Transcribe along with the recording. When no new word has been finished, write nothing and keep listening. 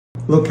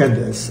Look at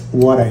this.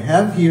 What I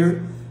have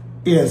here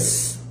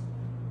is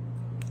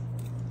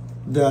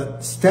the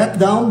step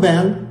down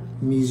bend,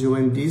 mesial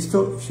and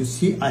distal. If you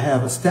see, I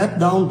have a step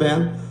down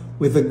bend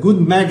with a good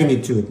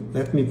magnitude.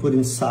 Let me put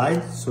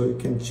inside so you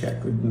can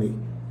check with me.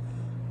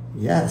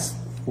 Yes,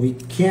 we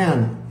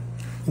can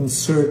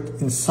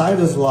insert inside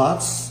the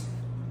slots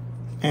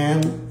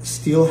and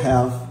still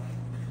have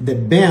the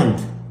bend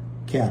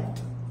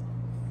kept.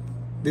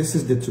 This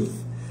is the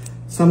tooth.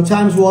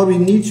 Sometimes what we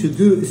need to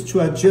do is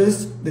to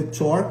adjust the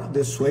torque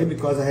this way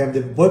because I have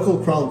the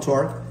buccal crown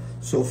torque.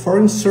 So for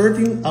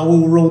inserting, I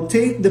will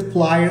rotate the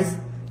pliers,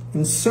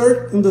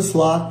 insert in the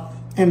slot,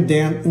 and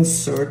then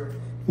insert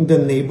in the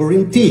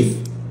neighboring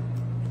teeth.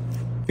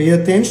 Pay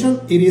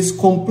attention, it is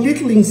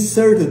completely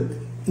inserted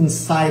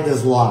inside the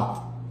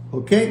slot,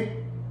 okay?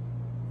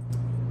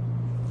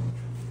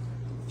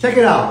 Check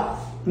it out.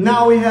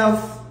 Now we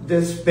have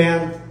this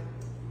bend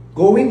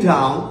going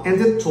down and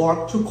the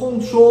torque to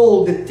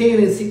control the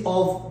tendency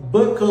of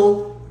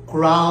buccal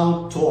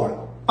crown torque,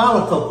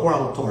 palatal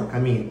crown torque, I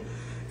mean.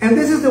 And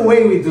this is the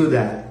way we do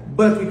that,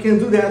 but we can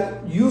do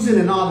that using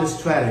another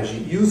strategy,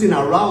 using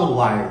a round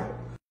wire.